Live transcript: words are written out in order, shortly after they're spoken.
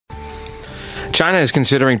China is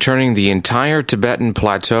considering turning the entire Tibetan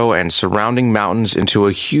plateau and surrounding mountains into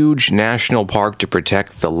a huge national park to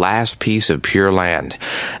protect the last piece of pure land.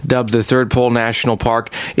 Dubbed the Third Pole National Park,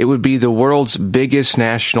 it would be the world's biggest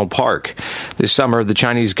national park. This summer, the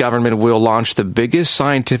Chinese government will launch the biggest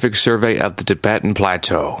scientific survey of the Tibetan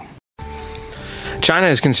plateau. China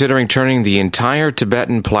is considering turning the entire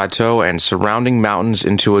Tibetan plateau and surrounding mountains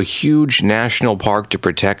into a huge national park to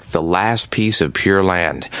protect the last piece of pure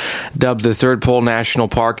land. Dubbed the Third Pole National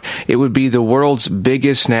Park, it would be the world's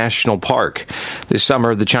biggest national park. This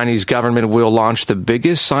summer, the Chinese government will launch the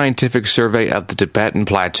biggest scientific survey of the Tibetan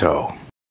plateau.